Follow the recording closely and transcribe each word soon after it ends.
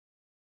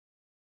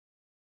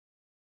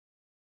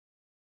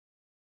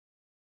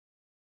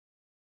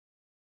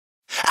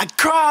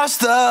across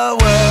the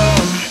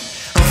world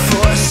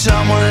for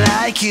someone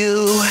like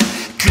you.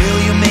 Girl,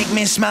 you make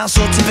me smile,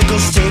 so typical,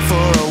 stay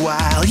for a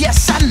while.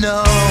 Yes, I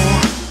know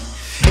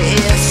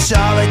it's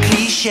all a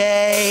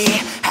cliche.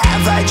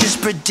 Have I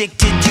just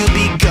predicted you'll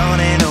be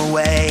gone in a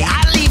way?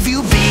 I'd leave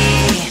you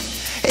be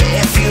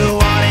if you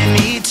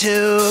wanted me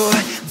to,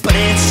 but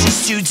it's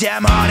just too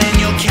damn hard and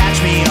you'll catch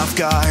me off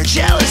guard.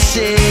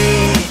 Jealousy,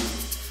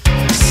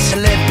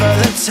 slip of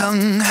the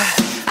tongue,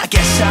 I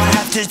guess I'll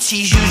have to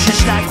tease you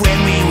just like when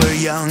we were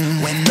young.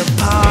 When the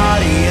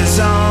party is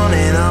on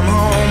and I'm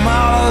home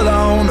all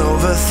alone,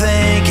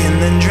 overthinking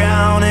then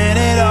drowning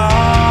it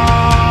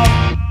all.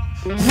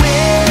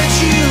 Where'd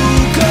you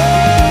go?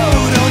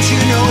 Don't you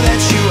know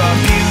that you are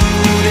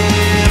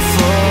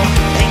beautiful?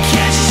 And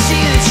can't you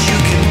see that you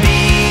can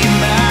be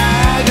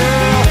my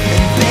girl?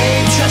 And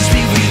babe, trust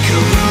me, we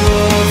could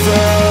rule the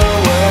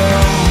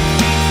world.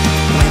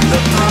 When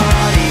the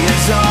party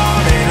is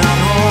on and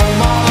I'm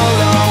home all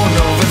alone,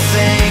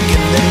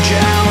 overthinking then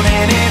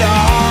drowning it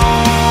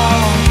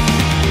all.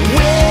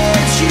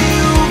 Where'd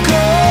you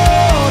go?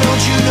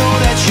 Don't you know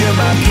that you're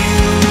my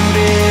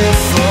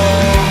beautiful?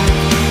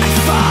 I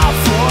fall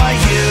for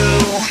you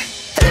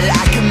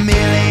like a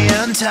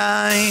million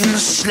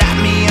times. Slap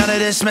me out of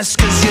this mess,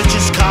 cause you're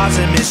just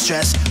causing me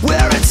stress.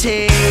 We're a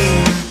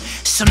team,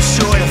 some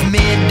sort of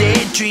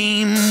midday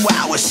dream,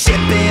 while we're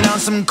sipping on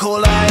some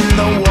cola in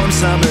the warm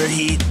summer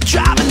heat.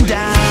 Driving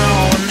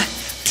down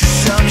to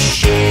some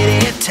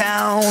shady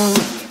town,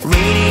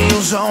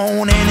 radio's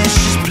on and it's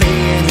just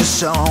playing your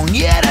song.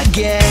 Yet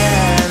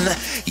again,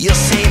 you'll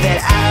say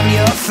that I'm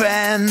your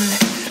friend.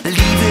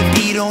 Leave it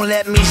be, don't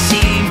let me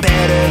seem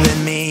better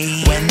than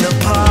me. When the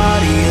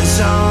party is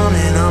on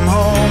and I'm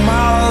home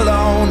all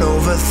alone,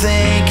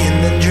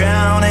 overthinking then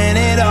drowning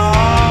it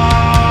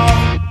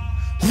all.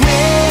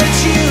 Where'd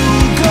you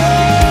go?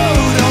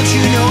 Don't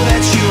you know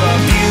that you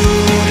are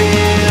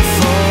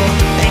beautiful?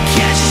 And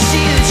can't you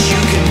see that you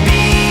can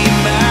be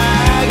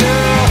my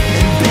girl?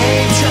 And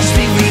babe, trust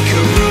me, we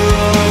could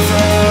rule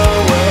the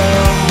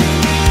world.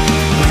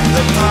 When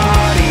the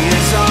party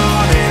is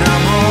on and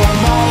I'm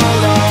home all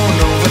alone,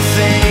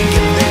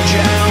 overthinking then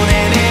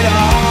drowning it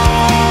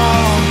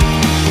all.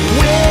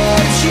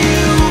 Where'd you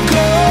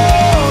go?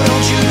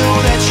 Don't you know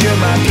that you're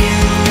my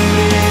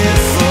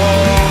beautiful?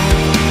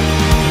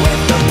 When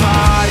the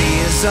party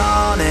is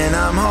on and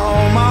I'm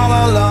home all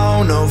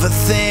alone,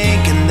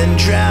 overthinking then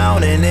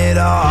drowning it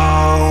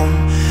all.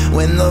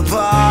 When the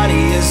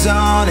party is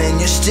on and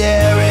you're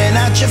staring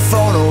at your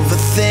phone,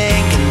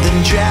 overthinking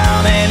then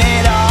drowning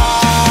it all.